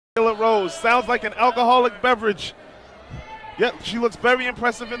Tequila Rose sounds like an alcoholic beverage. Yep, she looks very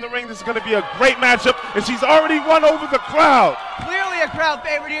impressive in the ring. This is going to be a great matchup, and she's already won over the crowd. Clearly a crowd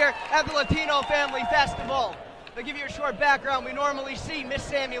favorite here at the Latino Family Festival. To give you a short background, we normally see Miss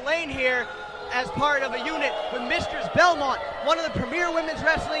Sammi Lane here as part of a unit with Mistress Belmont, one of the premier women's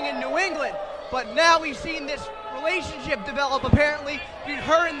wrestling in New England. But now we've seen this relationship develop apparently between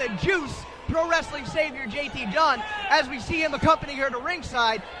her and the Juice, pro wrestling savior JT Dunn, as we see him accompanying her to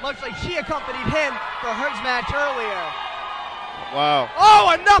ringside, much like she accompanied him for her match earlier. Wow.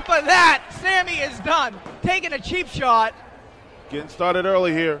 Oh, enough of that! Sammi is done. Taking a cheap shot. Getting started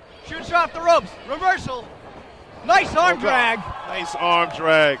early here. Shoots her off the ropes. Reversal. Nice arm drag. Nice arm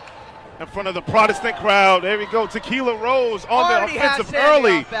drag. In front of the Protestant crowd. There we go. Tequila Rose on the offensive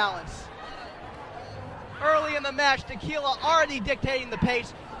early. Off balance. Early in the match, Tequila already dictating the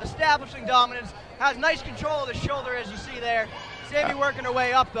pace, establishing dominance, has nice control of the shoulder as you see there. Sammi working her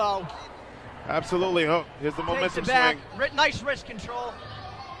way up though. Absolutely. Oh, here's the momentum swing. Nice wrist control,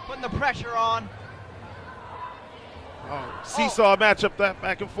 putting the pressure on. Seesaw matchup, that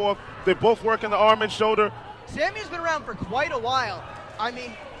back and forth. They both working the arm and shoulder. Sammi's been around for quite a while. I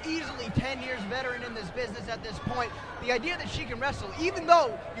mean, easily 10 years veteran in this business at this point. The idea that she can wrestle, even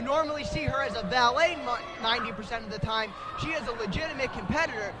though you normally see her as a valet 90% of the time, she is a legitimate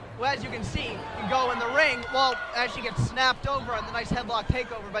competitor who, as you can see, can go in the ring, well, as she gets snapped over on the nice headlock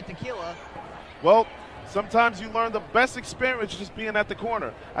takeover by Tequila. Well, sometimes you learn the best experience just being at the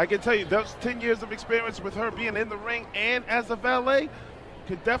corner. I can tell you, those 10 years of experience with her being in the ring and as a valet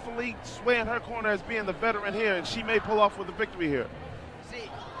could definitely sway in her corner as being the veteran here, and she may pull off with a victory here.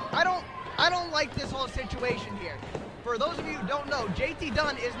 See, I don't like this whole situation here. For those of you who don't know, JT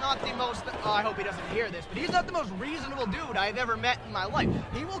Dunn is not the most, I hope he doesn't hear this, but he's not the most reasonable dude I've ever met in my life.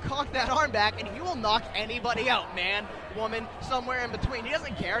 He will cock that arm back and he will knock anybody out, man, woman, somewhere in between. He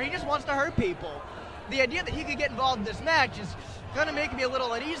doesn't care, he just wants to hurt people. The idea that he could get involved in this match is kind of making me a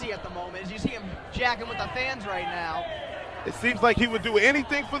little uneasy at the moment, as you see him jacking with the fans right now. It seems like he would do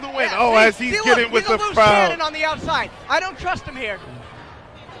anything for the win. Yeah, oh, as he's getting with the crowd. He's a loose cannon on the outside. I don't trust him here.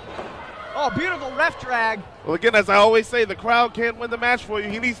 Oh, beautiful ref drag. Well, again, as I always say, the crowd can't win the match for you.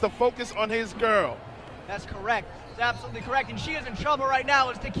 He needs to focus on his girl. That's correct. That's absolutely correct. And she is in trouble right now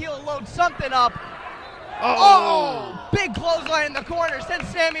as Tequila loads something up. Oh, big clothesline in the corner. Sends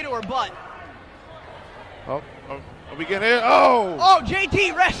Sammi to her butt. Are we getting here? Oh,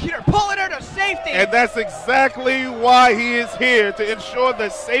 JT rescued her, pulling her to safety. And that's exactly why he is here, to ensure the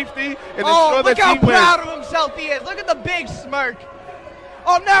safety and ensure that he wins. Look how proud of himself he is. Look at the big smirk.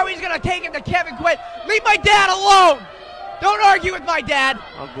 Oh, now he's going to take it to Kevin Quinn. Leave my dad alone. Don't argue with my dad.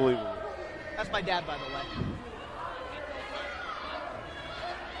 Unbelievable. That's my dad, by the way.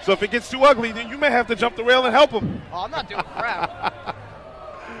 So if it gets too ugly, then you may have to jump the rail and help him. Oh, I'm not doing crap.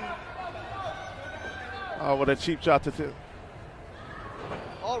 Oh, what a cheap shot to do.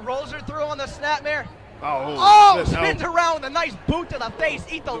 Oh, rolls her through on the snapmare. Spins around with a nice boot to the face.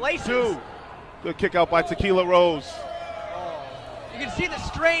 Eat the laces. Good kick out by Tequila Rose. You can see the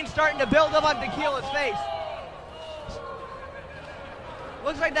strain starting to build up on Tequila's face.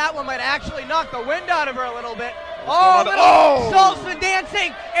 Looks like that one might actually knock the wind out of her a little bit. Salsa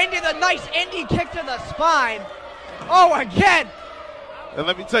dancing into the nice indie kick to the spine. Oh, again. And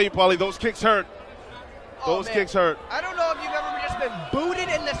let me tell you, Paulie, those kicks hurt. Those kicks hurt. I don't know if you've ever just been booted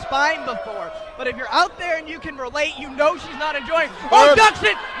in the spine before, but if you're out there and you can relate, you know she's not enjoying. Ducks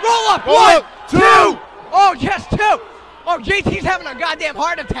it. Roll up. One, two. Oh, just two. Oh, JT's having a goddamn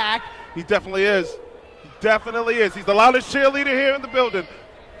heart attack. He definitely is. He definitely is. He's the loudest cheerleader here in the building.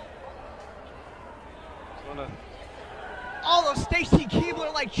 All those Stacy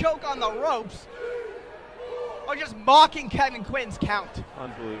Keebler-like choke on the ropes. Oh, just mocking Kevin Quinn's count.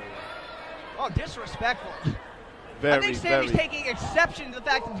 Unbelievable. Oh, disrespectful. Very, I think Sammy's taking exception to the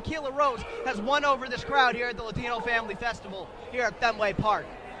fact that Tequila Rose has won over this crowd here at the Latino Family Festival here at Fenway Park.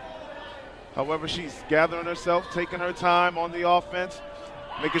 However, she's gathering herself, taking her time on the offense,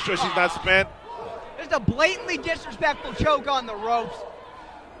 making sure she's not spent. There's a blatantly disrespectful choke on the ropes.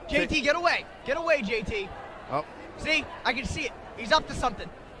 JT, get away. Get away, JT. Oh. See? I can see it. He's up to something.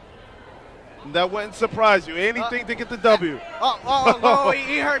 That wouldn't surprise you. Anything to get the W.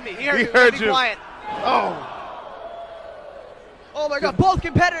 He heard me. He heard you. Be quiet. Oh, my God. Both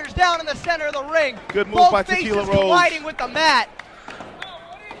competitors down in the center of the ring. Good move by Tequila Rose. Both faces colliding with the mat.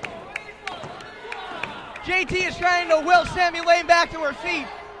 JT is trying to will Sammi Lane back to her feet.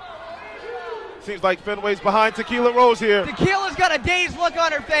 Seems like Fenway's behind Tequila Rose here. Tequila's got a dazed look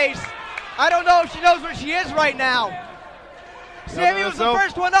on her face. I don't know if she knows where she is right now. Sammi was the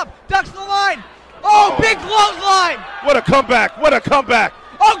first one up. Ducks the line. Oh, big clothesline. What a comeback. What a comeback.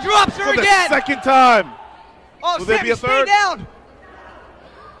 Oh, drops her For the again. second time. Oh, Will there Sammi, be a stay third? down.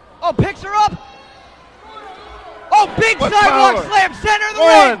 Oh, picks her up. Oh, big What sidewalk power? slam, center of the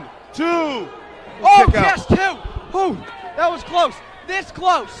ring. 1, 2. Oh, Kick out. just two. Ooh, that was close. This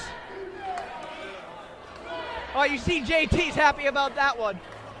close. Oh, you see JT's happy about that one.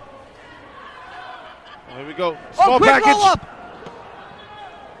 Here we go. Small Oh, quick package. roll up.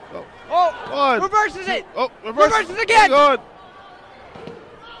 Oh, Oh, one, reverses two. it. Oh, reverses Reverses again. Hang on.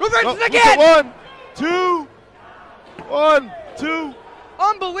 Reverses Oh, again. 1, 2. 1, 2.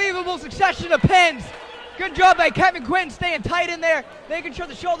 Unbelievable succession of pins. Good job by Kevin Quinn staying tight in there, making sure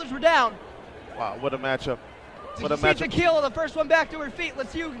the shoulders were down. Wow, what a matchup. Did What you a see matchup. Tequila, the first one back to her feet?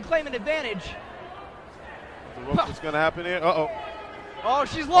 Let's see who can claim an advantage. What's going to happen here? Uh-oh. Oh,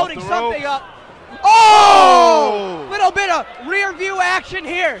 she's loading the something ropes. up. Oh! Little bit of rear view action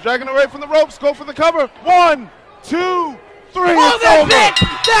here. Dragging away from the ropes. Go for the cover. 1, 2, 3. Oh, It's that's over. it!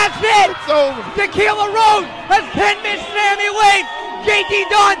 That's it! It's over. Tequila Rose has pinned Miss Sammi Lane. JT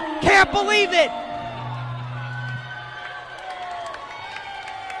Dunn can't believe it.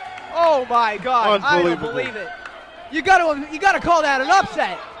 Oh my God! I don't Unbelievable. believe it. You gotta call that an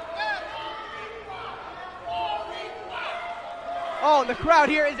upset. Oh, the crowd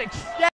here is ecstatic.